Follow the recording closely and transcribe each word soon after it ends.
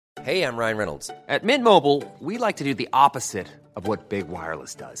Hey, I'm Ryan Reynolds. At Mint Mobile, we like to do the opposite of what Big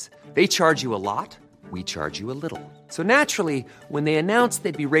Wireless does. They charge you a lot, we charge you a little. So naturally, when they announced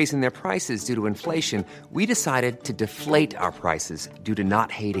they'd be raising their prices due to inflation, we decided to deflate our prices due to not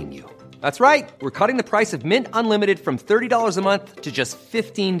hating you. That's right. We're cutting the price of Mint Unlimited from $30 a month to just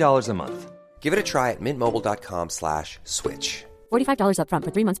 $15 a month. Give it a try at mintmobile.com/switch. $45 up front for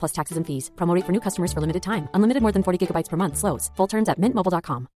 3 months plus taxes and fees. Promo rate for new customers for limited time. Unlimited more than 40 gigabytes per month. Slows full terms at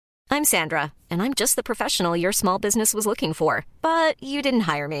mintmobile.com. I'm Sandra, and I'm just the professional your small business was looking for. But you didn't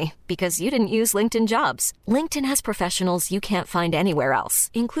hire me because you didn't use LinkedIn Jobs. LinkedIn has professionals you can't find anywhere else,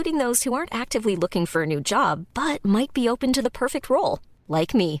 including those who aren't actively looking for a new job, but might be open to the perfect role,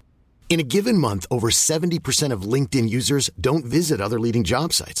 like me. In a given month, over 70% of LinkedIn users don't visit other leading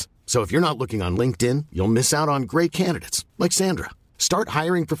job sites. So if you're not looking on LinkedIn, you'll miss out on great candidates like Sandra. Start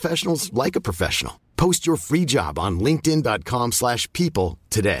hiring professionals like a professional. Post your free job on linkedin.com/people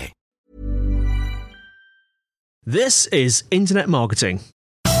today. This is Internet Marketing.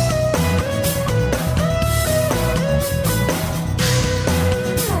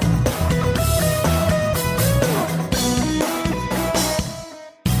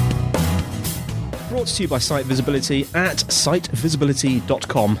 Brought to you by Site Visibility at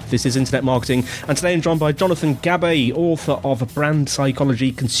sitevisibility.com. This is Internet Marketing, and today I'm joined by Jonathan Gabay, author of Brand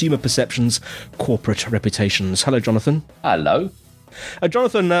Psychology, Consumer Perceptions, Corporate Reputations. Hello, Jonathan. Hello.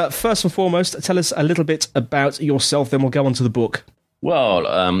 Jonathan, first and foremost, tell us a little bit about yourself, then we'll go on to the book.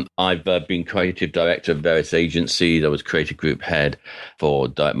 Well, I've been creative director of various agencies. I was creative group head for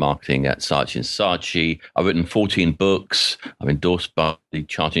direct marketing at Saatchi & Saatchi. I've written 14 books. I'm endorsed by the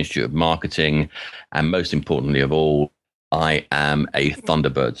Chartered Institute of Marketing. And most importantly of all, I am a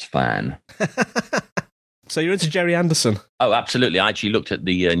Thunderbirds fan. So you're into Jerry Anderson? Oh, absolutely. I actually looked at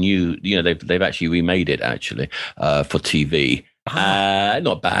the new, they've actually remade it, actually, for TV.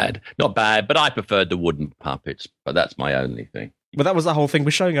 Not bad, but I preferred the wooden puppets, but that's my only thing. Well, that was the whole thing.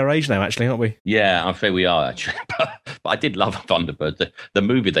 We're showing our age now, actually, aren't we? Yeah, I'm afraid we are, actually. But I did love Thunderbirds. The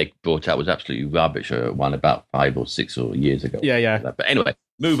movie they brought out was absolutely rubbish, one about 5 or 6 years ago. Yeah. But anyway,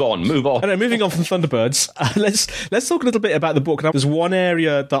 move on. Anyway, moving on from Thunderbirds, let's talk a little bit about the book. Now, there's one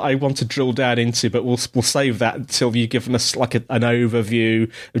area that I want to drill down into, but we'll save that until you've given us like an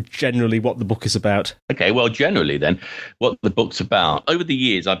overview of generally what the book is about. Okay, well, generally then, what the book's about. Over the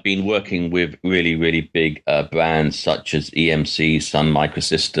years, I've been working with really, really big brands such as EMC, Sun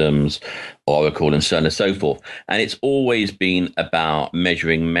Microsystems, Oracle, and so on and so forth. And it's always been about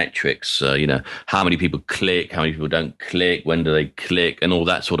measuring metrics, how many people click, how many people don't click, when do they click, and all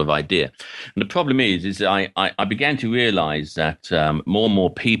that sort of idea. And the problem is I began to realize that more and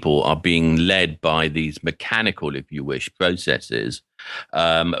more people are being led by these mechanical, if you wish, processes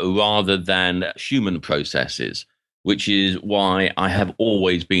rather than human processes, which is why I have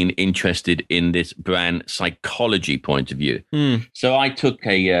always been interested in this brand psychology point of view. So I took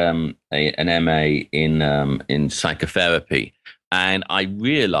an MA in psychotherapy, and I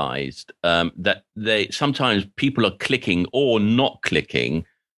realized that sometimes people are clicking or not clicking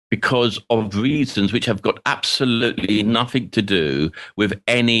because of reasons which have got absolutely nothing to do with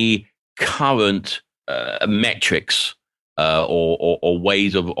any current metrics or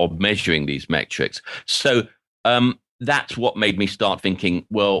ways of measuring these metrics. So that's what made me start thinking,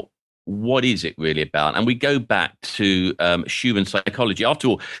 well, what is it really about? And we go back to human psychology. After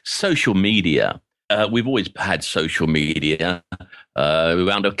all, social media, we've always had social media.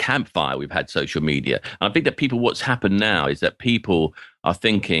 Around a campfire, we've had social media. And I think that what's happened now is that people are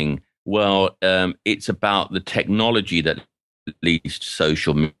thinking, well, it's about the technology that leads to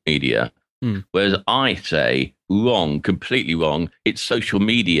social media. Whereas I say, wrong, completely wrong. It's social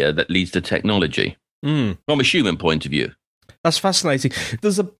media that leads to technology. From a human point of view. That's fascinating.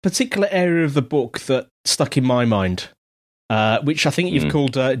 There's a particular area of the book that stuck in my mind, which I think you've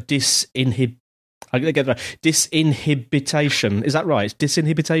called disinhibition. Is that right?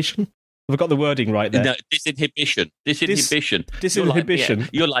 Disinhibition? Have I got the wording right there? No, disinhibition. Disinhibition.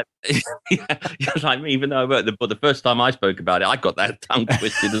 You're like me, even though I wrote the first time I spoke about it, I got that tongue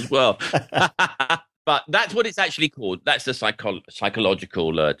twisted as well. But that's what it's actually called. That's the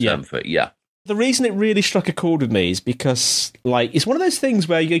psychological term for it, yeah. The reason it really struck a chord with me is because, it's one of those things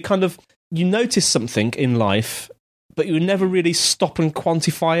where you notice something in life, but you never really stop and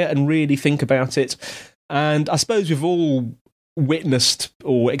quantify it and really think about it. And I suppose we've all witnessed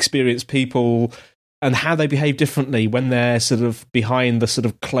or experienced people and how they behave differently when they're sort of behind the sort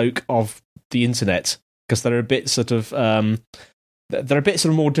of cloak of the internet, because they're a bit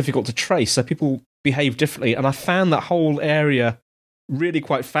more difficult to trace. So people behave differently, and I found that whole area really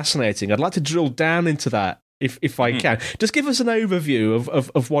quite fascinating. I'd like to drill down into that if I can. Just give us an overview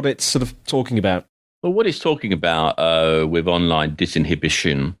of what it's sort of talking about. Well, what it's talking about with online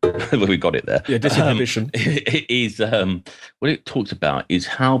disinhibition, well, we got it there. Yeah, disinhibition. Is what it talks about is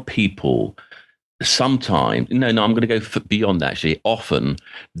how people sometimes, no, I'm going to go beyond that, actually. Often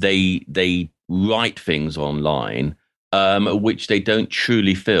they write things online which they don't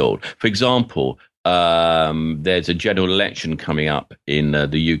truly feel. For example, there's a general election coming up in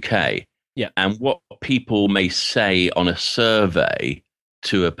the UK. Yeah. And what people may say on a survey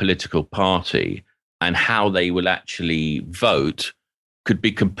to a political party and how they will actually vote could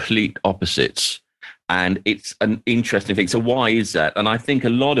be complete opposites. And it's an interesting thing. So why is that? And I think a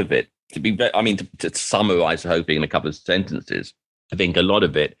lot of it, to summarize, hoping in a couple of sentences, I think a lot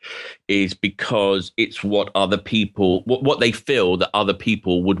of it is because it's what other people, what they feel that other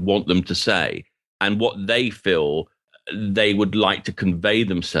people would want them to say, and what they feel they would like to convey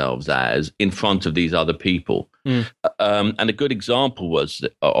themselves as in front of these other people. And a good example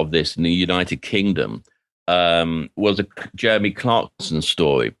of this in the United Kingdom was a Jeremy Clarkson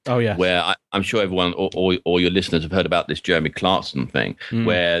story. Oh, yeah. Where I'm sure everyone or your listeners have heard about this Jeremy Clarkson thing,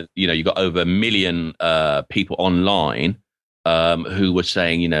 where, you got over 1 million people online who were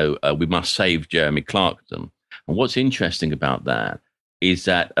saying, we must save Jeremy Clarkson. And what's interesting about that is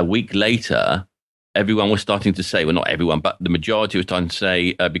that a week later, everyone was starting to say, well, not everyone, but the majority was starting to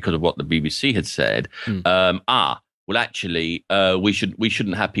say, because of what the BBC had said, well, actually, we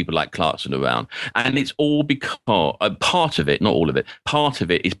shouldn't have people like Clarkson around. And it's all because part of it, not all of it, part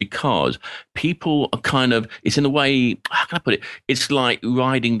of it is because people are kind of, it's in a way, how can I put it? It's like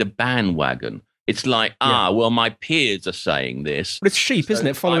riding the bandwagon. It's like, well, my peers are saying this. But it's sheep, isn't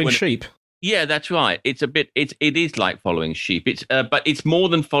it? Following sheep. Yeah, that's right. It is like following sheep. But it's more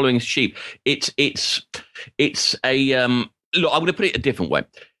than following sheep. It's a look. I'm going to put it a different way.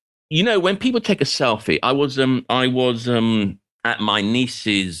 When people take a selfie, I was at my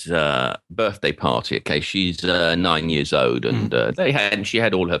niece's birthday party. Okay, she's 9 years old, and she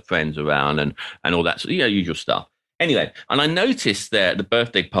had all her friends around and all that sort of, usual stuff. Anyway, and I noticed there at the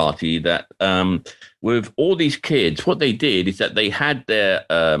birthday party that with all these kids, what they did is that they had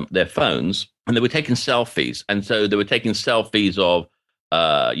their phones and they were taking selfies. And so they were taking selfies of,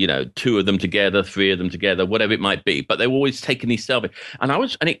 2 of them together, 3 of them together, whatever it might be. But they were always taking these selfies. And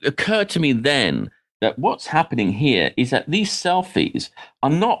it occurred to me then that what's happening here is that these selfies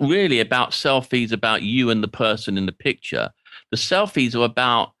are not really about selfies about you and the person in the picture. The selfies are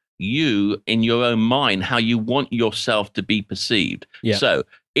about you in your own mind, how you want yourself to be perceived. Yeah. So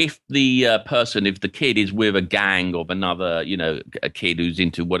if the kid is with a gang of another, a kid who's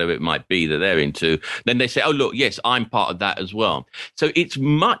into whatever it might be that they're into, then they say, oh, look, yes, I'm part of that as well. So it's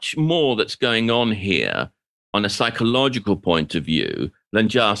much more that's going on here on a psychological point of view than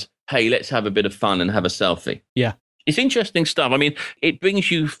just, hey, let's have a bit of fun and have a selfie. Yeah. It's interesting stuff. I mean, it brings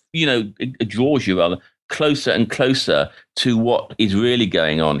you, it draws you rather closer and closer to what is really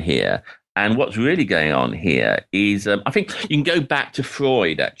going on here. And what's really going on here is, I think you can go back to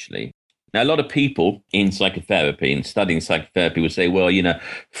Freud, actually. Now, a lot of people in psychotherapy and studying psychotherapy would say, well,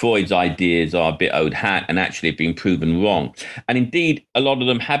 Freud's ideas are a bit old hat and actually have been proven wrong. And indeed, a lot of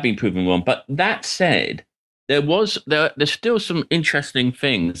them have been proven wrong. But that said, there's still some interesting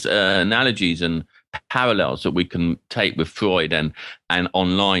things, analogies and parallels that we can take with Freud and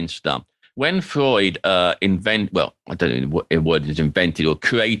online stuff. When Freud I don't know what word is invented or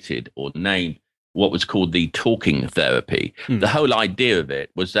created or named what was called the talking therapy, the whole idea of it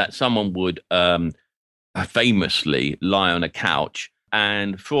was that someone would famously lie on a couch,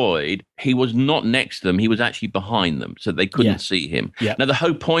 and Freud, he was not next to them, he was actually behind them, so they couldn't see him. Yeah. Now, the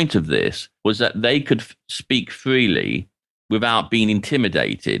whole point of this was that they could speak freely without being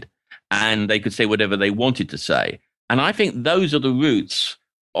intimidated, and they could say whatever they wanted to say. And I think those are the roots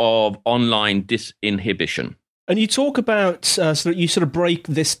of online disinhibition. And you talk about, so that you sort of break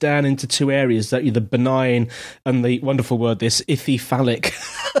this down into 2 areas, that you're the benign and the wonderful word, this ichthyphallic.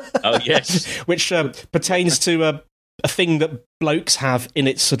 Oh, yes. Which pertains to a thing that blokes have in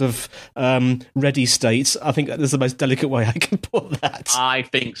its sort of ready state. I think that's the most delicate way I can put that. I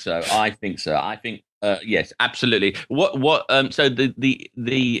think so. I think, yes, absolutely. So the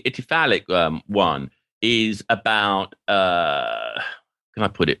ichthyphallic one is about, can I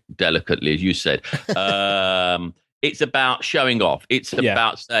put it delicately, as you said? It's about showing off. It's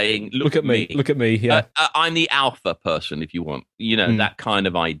about saying, look at me. Look at me, yeah. I'm the alpha person, if you want. That kind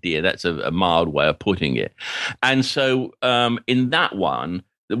of idea. That's a mild way of putting it. And so in that one,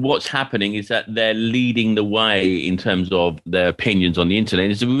 what's happening is that they're leading the way in terms of their opinions on the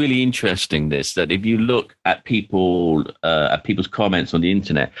internet. It's really interesting that if you look at people's comments on the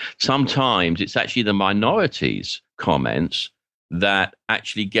internet, sometimes it's actually the minorities' comments that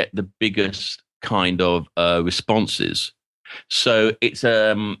actually get the biggest kind of responses. So it's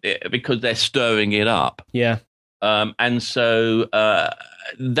because they're stirring it up. Yeah. And so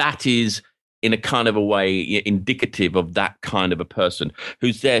that is, in a kind of a way, indicative of that kind of a person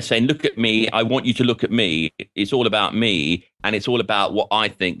who's there saying, look at me, I want you to look at me. It's all about me, and it's all about what I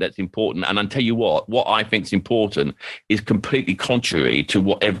think that's important. And I'll tell you what I think is important is completely contrary to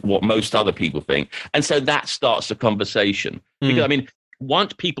what most other people think. And so that starts the conversation. Because, I mean,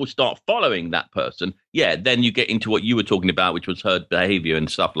 once people start following that person, then you get into what you were talking about, which was herd behavior and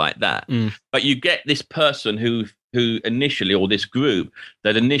stuff like that. But you get this person who initially, or this group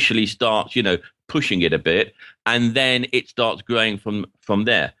that initially starts, pushing it a bit, and then it starts growing from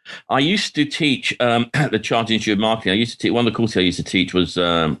there. I used to teach at the Chartered Institute of Marketing. One of the courses I used to teach was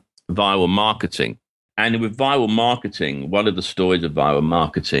viral marketing. And with viral marketing, one of the stories of viral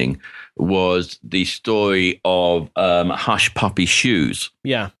marketing was the story of Hush Puppy Shoes.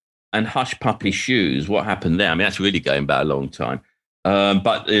 Yeah. And Hush Puppy Shoes, what happened there? I mean, that's really going back a long time.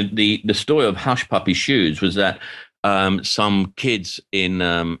 But the story of Hush Puppy Shoes was that some kids in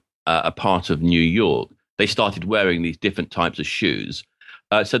a part of New York, they started wearing these different types of shoes.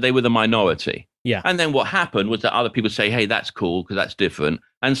 So they were the minority. Yeah. And then what happened was that other people say, hey, that's cool because that's different.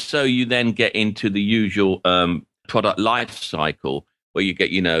 And so you then get into the usual product life cycle where you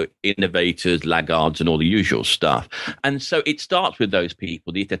get, innovators, laggards, and all the usual stuff. And so it starts with those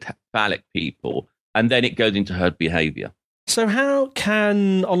people, the phallic people, and then it goes into herd behavior. So how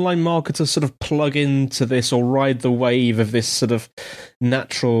can online marketers sort of plug into this or ride the wave of this sort of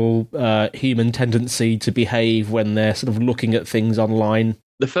natural human tendency to behave when they're sort of looking at things online?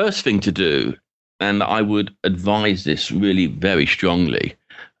 The first thing to do, and I would advise this really very strongly,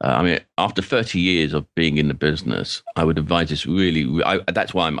 after 30 years of being in the business, I would advise this really.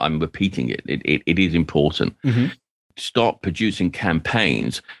 That's why I'm repeating it. It is important. Mm-hmm. Stop producing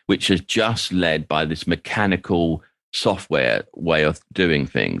campaigns which is just led by this mechanical software way of doing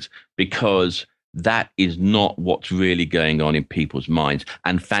things, because that is not what's really going on in people's minds.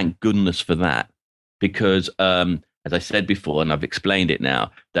 And thank goodness for that, because as I said before, and I've explained it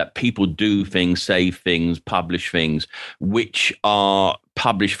now, that people do things, say things, publish things, which are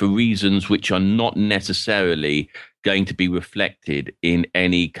published for reasons which are not necessarily going to be reflected in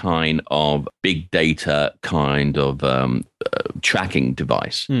any kind of big data kind of tracking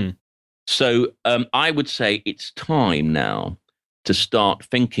device. So I would say it's time now to start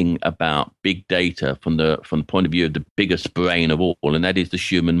thinking about big data from the point of view of the biggest brain of all, and that is the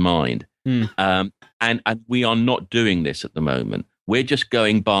human mind. And we are not doing this at the moment. We're just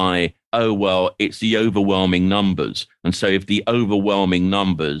going by, it's the overwhelming numbers. And so if the overwhelming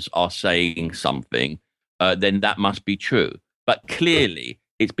numbers are saying something, then that must be true. But clearly,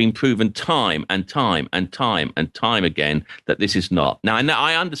 it's been proven time and time and time and time again that this is not. Now,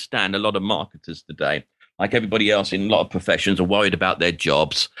 I understand a lot of marketers today, like everybody else in a lot of professions, are worried about their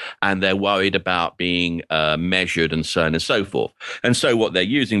jobs, and they're worried about being measured and so on and so forth. And so what they're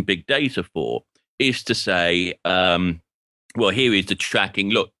using big data for is to say, here is the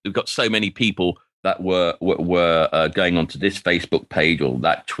tracking. Look, we've got so many people that were going onto this Facebook page or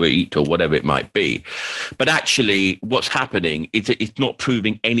that tweet or whatever it might be. But actually, what's happening is it's not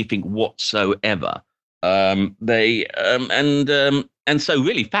proving anything whatsoever. And so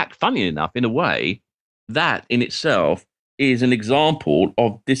really, funny enough, in a way, that in itself is an example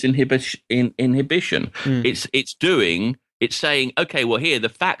of disinhibition. It's saying, okay, well, here the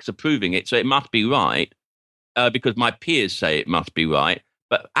facts are proving it, so it must be right because my peers say it must be right.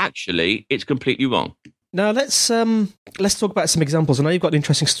 But actually, it's completely wrong. Now, let's talk about some examples. I know you've got an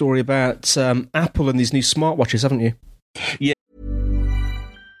interesting story about Apple and these new smartwatches, haven't you? Yeah.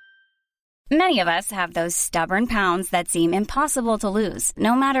 Many of us have those stubborn pounds that seem impossible to lose,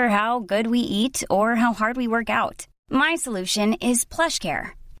 no matter how good we eat or how hard we work out. My solution is PlushCare.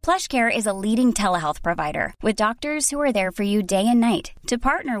 PlushCare is a leading telehealth provider with doctors who are there for you day and night to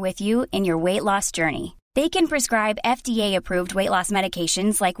partner with you in your weight loss journey. They can prescribe FDA-approved weight loss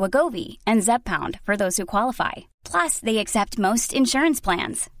medications like Wegovy and Zepbound for those who qualify. Plus, they accept most insurance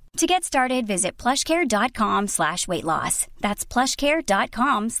plans. To get started, visit plushcare.com/weightloss. That's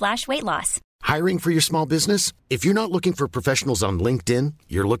plushcare.com/weightloss. Hiring for your small business? If you're not looking for professionals on LinkedIn,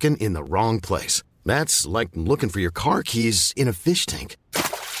 you're looking in the wrong place. That's like looking for your car keys in a fish tank.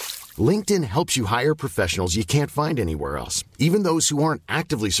 LinkedIn helps you hire professionals you can't find anywhere else, even those who aren't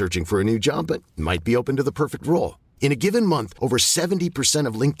actively searching for a new job but might be open to the perfect role. In a given month, over 70%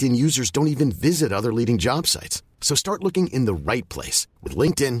 of LinkedIn users don't even visit other leading job sites. So start looking in the right place. With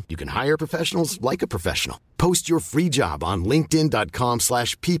LinkedIn, you can hire professionals like a professional. Post your free job on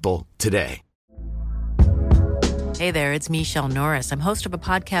linkedin.com/people today. Hey there, it's Michelle Norris. I'm host of a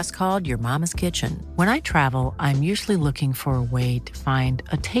podcast called Your Mama's Kitchen. When I travel, I'm usually looking for a way to find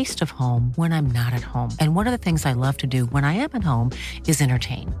a taste of home when I'm not at home. And one of the things I love to do when I am at home is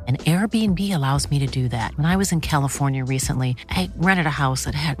entertain. And Airbnb allows me to do that. When I was in California recently, I rented a house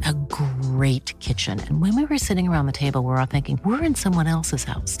that had a great kitchen. And when we were sitting around the table, we're all thinking, we're in someone else's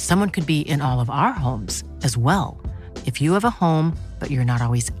house. Someone could be in all of our homes as well. If you have a home, but you're not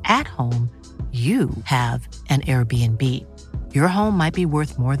always at home, you have an Airbnb. Your home might be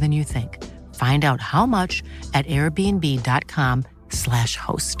worth more than you think. Find out how much at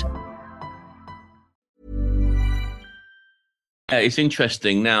airbnb.com/host. It's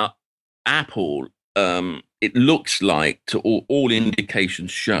interesting. Now, Apple, it looks like, to all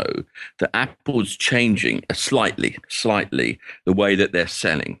indications show, that Apple's changing slightly the way that they're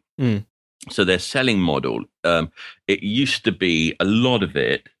selling. So their selling model, it used to be, a lot of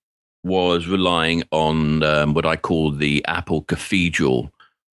it was relying on what I call the Apple Cathedral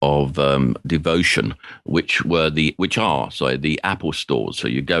of devotion, which are the Apple stores. So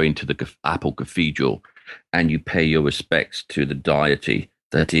you go into the Apple Cathedral and you pay your respects to the deity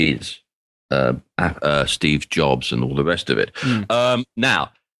that is Steve Jobs and all the rest of it.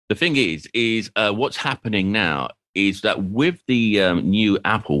 Now, the thing is what's happening now is that with the new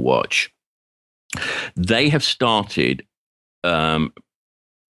Apple Watch, they have started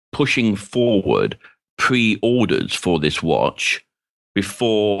pushing forward pre-orders for this watch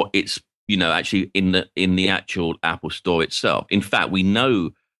before it's actually in the actual Apple Store itself. In fact, we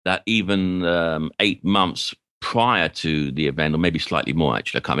know that even 8 months prior to the event, or maybe slightly more,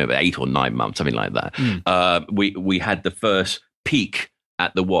 actually, I can't remember, 8 or 9 months, something like that, we had the first peek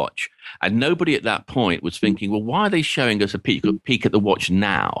at the watch. And nobody at that point was thinking, well, why are they showing us a peek at the watch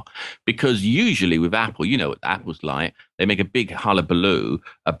now? Because usually with Apple, you know what Apple's like, they make a big hullabaloo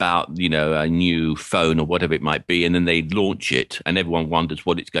about, a new phone or whatever it might be, and then they launch it and everyone wonders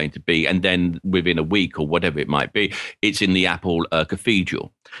what it's going to be. And then within a week or whatever it might be, it's in the Apple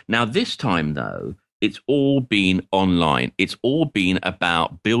Cathedral. Now, this time, though, it's all been online. It's all been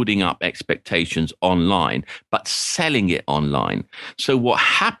about building up expectations online, but selling it online. So what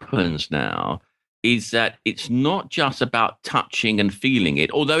happens now is that it's not just about touching and feeling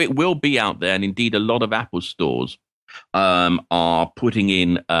it, although it will be out there. And indeed, a lot of Apple stores are putting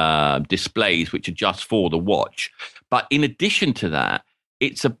in displays which are just for the watch. But in addition to that,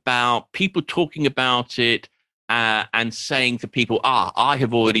 it's about people talking about it, and saying to people, I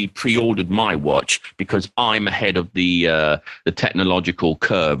have already pre-ordered my watch because I'm ahead of the technological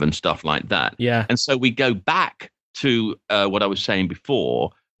curve and stuff like that. Yeah. And so we go back to what I was saying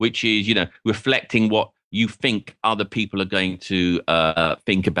before, which is, reflecting what you think other people are going to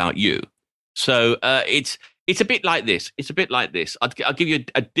think about you. So it's a bit like this. I'll give you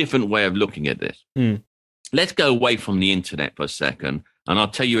a different way of looking at this. Let's go away from the internet for a second, and I'll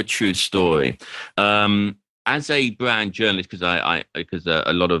tell you a true story. As a brand journalist, because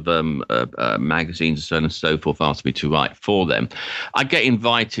a lot of magazines and so on and so forth ask me to write for them, I get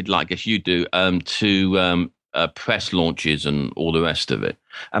invited, like I guess you do, to press launches and all the rest of it.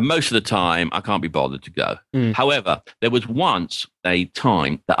 And most of the time, I can't be bothered to go. However, there was once a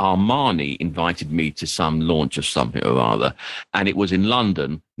time that Armani invited me to some launch of something or other, and it was in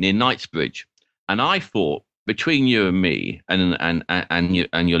London near Knightsbridge. And I thought, between you and me and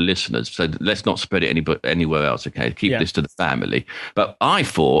your listeners, so let's not spread it anywhere else, okay? Keep this to the family. But I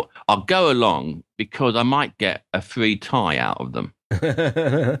thought I'll go along because I might get a free tie out of them.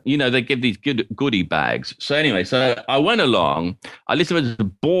 They give these goodie bags. So anyway, so I went along. I listened to a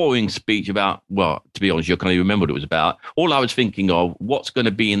boring speech about, well, to be honest, you can't even remember what it was about. All I was thinking of, what's going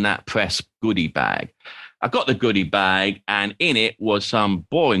to be in that press goodie bag? I got the goodie bag, and in it was some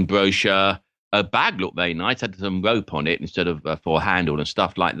boring brochure. A bag looked very nice, had some rope on it instead of for a handle and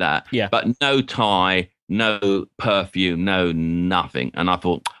stuff like that. Yeah. But no tie, no perfume, no nothing. And I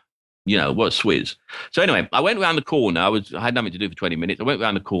thought, what a swizz. So anyway, I went around the corner. I had nothing to do for 20 minutes. I went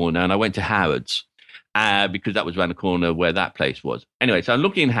around the corner and I went to Harrods because that was around the corner where that place was. Anyway, so I'm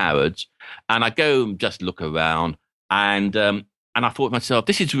looking in Harrods and I go and just look around and I thought to myself,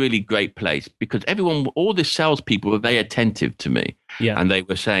 this is a really great place because all the salespeople were very attentive to me. Yeah. And they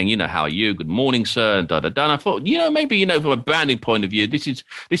were saying, how are you? Good morning, sir. And da-da-da. And I thought, maybe, from a branding point of view, this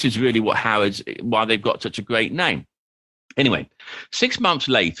is really what Harrods, why they've got such a great name. Anyway, 6 months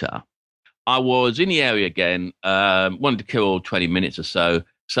later, I was in the area again, wanted to kill 20 minutes or so.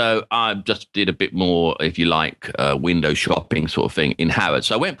 So I just did a bit more, if you like, window shopping sort of thing in Harrods.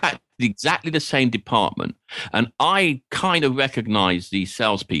 So I went back to exactly the same department, and I kind of recognized the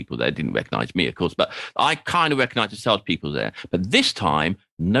salespeople there. Didn't recognize me, of course, but I kind of recognized the salespeople there. But this time,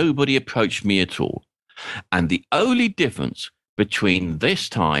 nobody approached me at all. And the only difference between this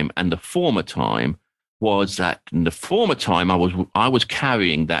time and the former time was that in the former time, I was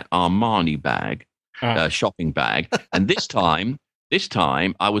carrying that Armani bag, shopping bag, and this time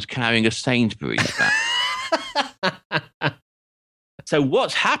I was carrying a Sainsbury's bag. So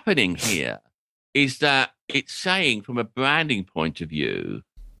what's happening here is that it's saying, from a branding point of view,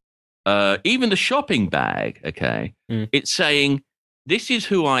 even the shopping bag, okay, it's saying, this is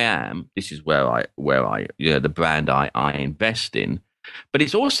who I am. This is where I the brand I invest in. But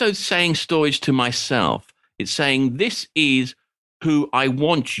it's also saying stories to myself. It's saying, this is who I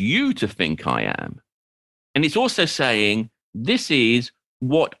want you to think I am. And it's also saying, this is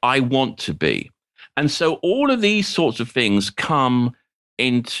what I want to be. And so all of these sorts of things come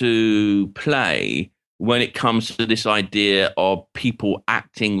into play when it comes to this idea of people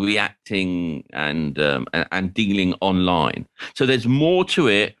acting, reacting, and dealing online. So there's more to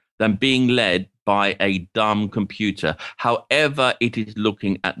it than being led by a dumb computer, however it is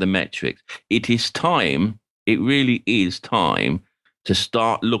looking at the metrics. It is time, it really is time, to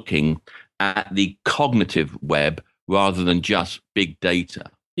start looking at the cognitive web rather than just big data.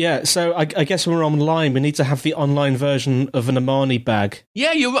 Yeah, so I guess when we're online, we need to have the online version of an Armani bag.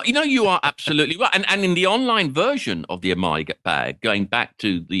 Yeah, you're right. You are absolutely right. And in the online version of the Armani bag, going back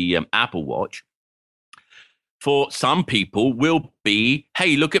to the Apple Watch, for some people will be,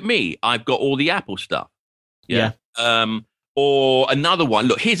 hey, look at me, I've got all the Apple stuff. Yeah. Or another one.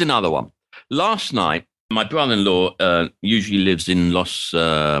 Look, here's another one. Last night, my brother-in-law usually lives in Los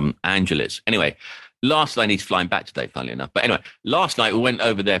Angeles. Anyway, last night, he's flying back today, funnily enough. But anyway, last night we went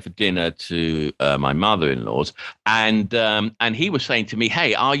over there for dinner to my mother-in-law's, and he was saying to me,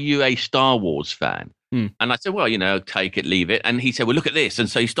 hey, are you a Star Wars fan? And I said, well, take it, leave it. And he said, well, look at this. And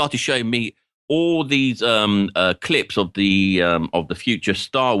so he started showing me all these clips of the future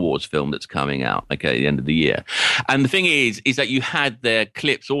Star Wars film that's coming out, at the end of the year. And the thing is that you had their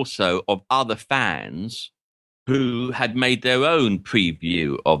clips also of other fans who had made their own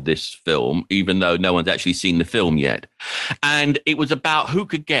preview of this film, even though no one's actually seen the film yet. And it was about who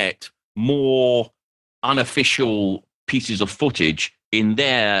could get more unofficial pieces of footage in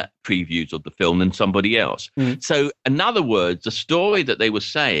their previews of the film than somebody else. So, in other words, the story that they were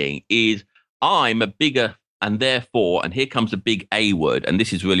saying is, I'm a bigger and therefore, and here comes the big A word, and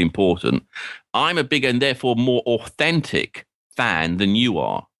this is really important, I'm a bigger and therefore more authentic fan than you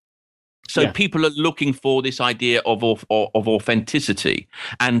are. So people are looking for this idea of authenticity,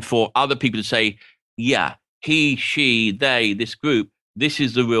 and for other people to say, yeah, he, she, they, this group, this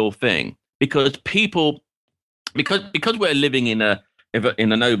is the real thing. Because people, because we're living in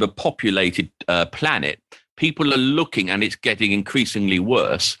an overpopulated planet, people are looking, and it's getting increasingly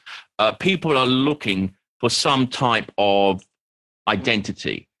worse. People are looking for some type of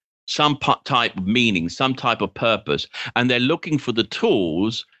identity, some type of meaning, some type of purpose, and they're looking for the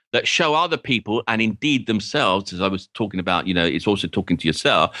tools that show other people, and indeed themselves, as I was talking about, it's also talking to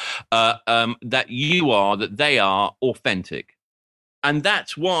yourself, that they are authentic. And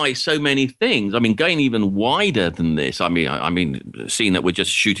that's why so many things, going even wider than this, seeing that we're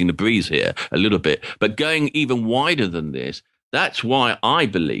just shooting the breeze here a little bit, but going even wider than this, that's why I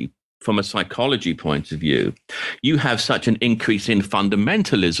believe, from a psychology point of view, you have such an increase in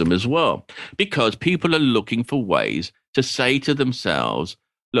fundamentalism as well, because people are looking for ways to say to themselves,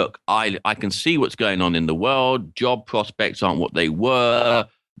 look, I can see what's going on in the world. Job prospects aren't what they were.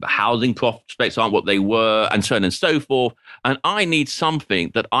 Housing prospects aren't what they were, and so on and so forth. And I need something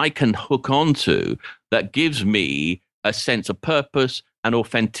that I can hook onto that gives me a sense of purpose and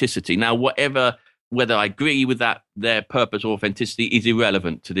authenticity. Now, whether I agree with that, their purpose or authenticity is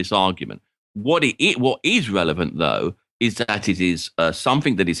irrelevant to this argument. What is relevant, though, is that it is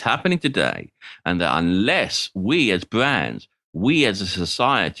something that is happening today, and that unless we as brands, we as a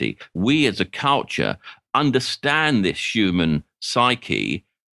society, we as a culture understand this human psyche,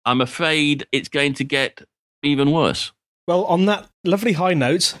 I'm afraid it's going to get even worse. Well, on that lovely high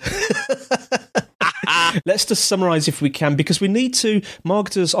note, let's just summarize if we can, because we need to,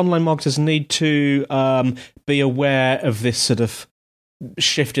 online marketers need to be aware of this sort of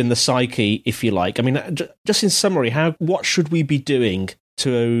shift in the psyche, if you like. Just in summary, what should we be doing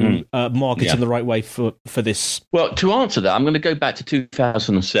to market in the right way for this? Well, to answer that, I'm going to go back to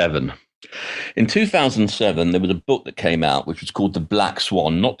 2007. In 2007, there was a book that came out which was called The Black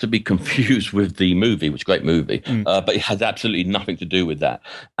Swan, not to be confused with the movie, which is a great movie, but it has absolutely nothing to do with that.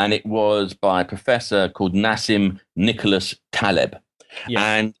 And it was by a professor called Nassim Nicholas Taleb. Yes.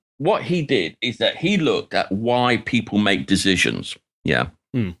 And what he did is that he looked at why people make decisions. Yeah.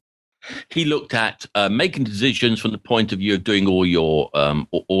 He looked at making decisions from the point of view of doing all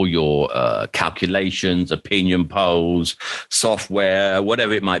your calculations, opinion polls, software,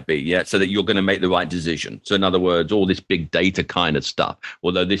 whatever it might be, yeah, so that you're going to make the right decision. So in other words, all this big data kind of stuff,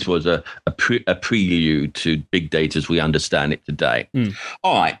 although this was a prelude to big data as we understand it today.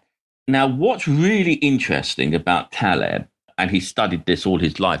 All right. Now, what's really interesting about Taleb, and he studied this all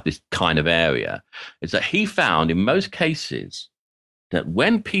his life, this kind of area, is that he found in most cases that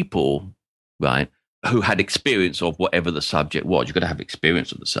when people, right, who had experience of whatever the subject was, you've got to have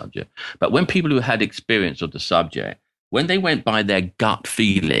experience of the subject, but when people who had experience of the subject, when they went by their gut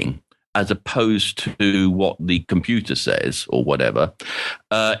feeling, as opposed to what the computer says or whatever,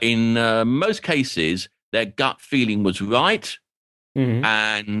 in most cases, their gut feeling was right,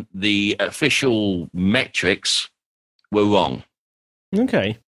 and the official metrics were wrong.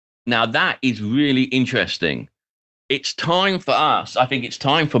 Okay. Now, that is really interesting. It's time for us, I think it's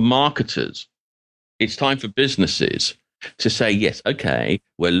time for marketers, it's time for businesses to say, yes, okay,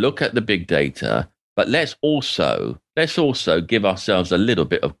 we'll look at the big data, but let's also give ourselves a little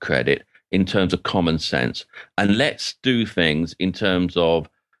bit of credit in terms of common sense, and let's do things in terms of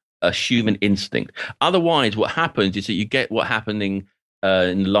a human instinct. Otherwise, what happens is that you get what happening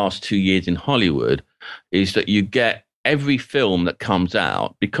in the last 2 years in Hollywood, is that you get every film that comes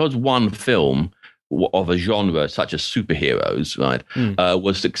out, because one film of a genre such as superheroes, right,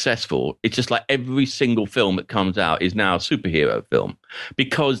 was successful. It's just like every single film that comes out is now a superhero film,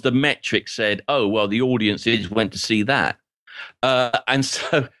 because the metrics said, oh, well, the audiences went to see that. And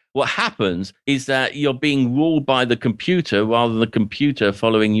so what happens is that you're being ruled by the computer rather than the computer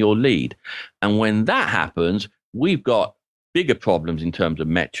following your lead. And when that happens, we've got bigger problems in terms of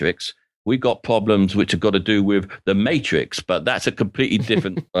metrics. We've got problems which have got to do with the Matrix, but that's a completely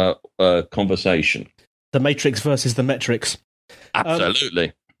different conversation. The Matrix versus the metrics.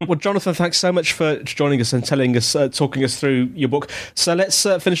 Absolutely. Well, Jonathan, thanks so much for joining us and telling us, talking us through your book. So let's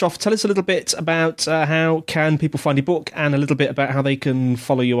finish off. Tell us a little bit about how can people find your book, and a little bit about how they can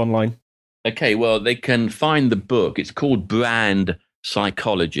follow you online. Okay, well, they can find the book. It's called Brand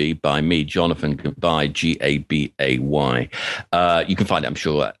Psychology by me, Jonathan Gabay, Gabay. You can find it, I'm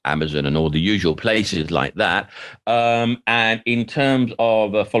sure, at Amazon and all the usual places like that. And in terms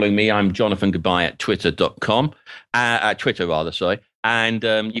of following me, I'm Jonathan Gabay at twitter.com, at Twitter rather, sorry. And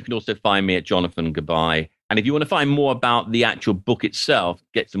you can also find me at Jonathan Gabay. And if you want to find more about the actual book itself,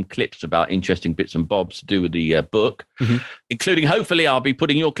 get some clips about interesting bits and bobs to do with the book, including, hopefully, I'll be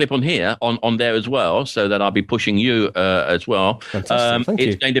putting your clip on here, on there as well, so that I'll be pushing you as well. Fantastic. Thank you.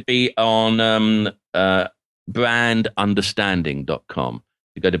 It's going to be on brandunderstanding.com.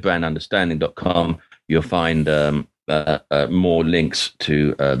 If you go to brandunderstanding.com, you'll find more links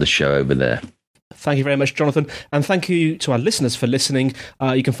to the show over there. Thank you very much, Jonathan. And thank you to our listeners for listening.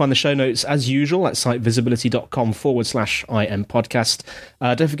 You can find the show notes, as usual, at sitevisibility.com/IM podcast.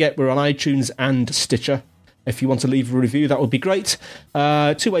 Don't forget, we're on iTunes and Stitcher. If you want to leave a review, that would be great.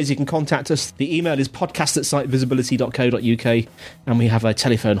 2 ways you can contact us. The email is podcast@sitevisibility.co.uk, and we have a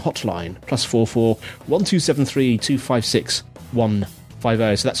telephone hotline, +44 1273 256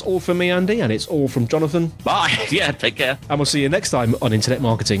 150. So that's all from me, Andy, and it's all from Jonathan. Bye. Yeah, take care. And we'll see you next time on Internet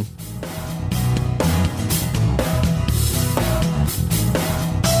Marketing.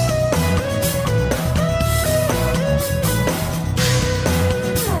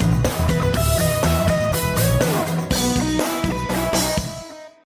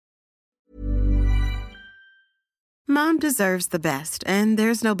 Mom deserves the best, and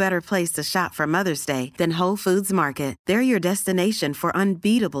there's no better place to shop for Mother's Day than Whole Foods Market. They're your destination for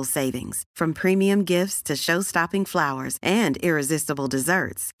unbeatable savings, from premium gifts to show-stopping flowers and irresistible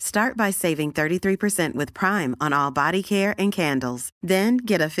desserts. Start by saving 33% with Prime on all body care and candles. Then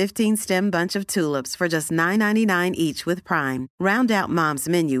get a 15-stem bunch of tulips for just $9.99 each with Prime. Round out Mom's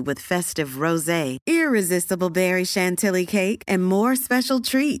menu with festive rosé, irresistible berry chantilly cake, and more special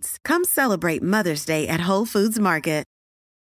treats. Come celebrate Mother's Day at Whole Foods Market.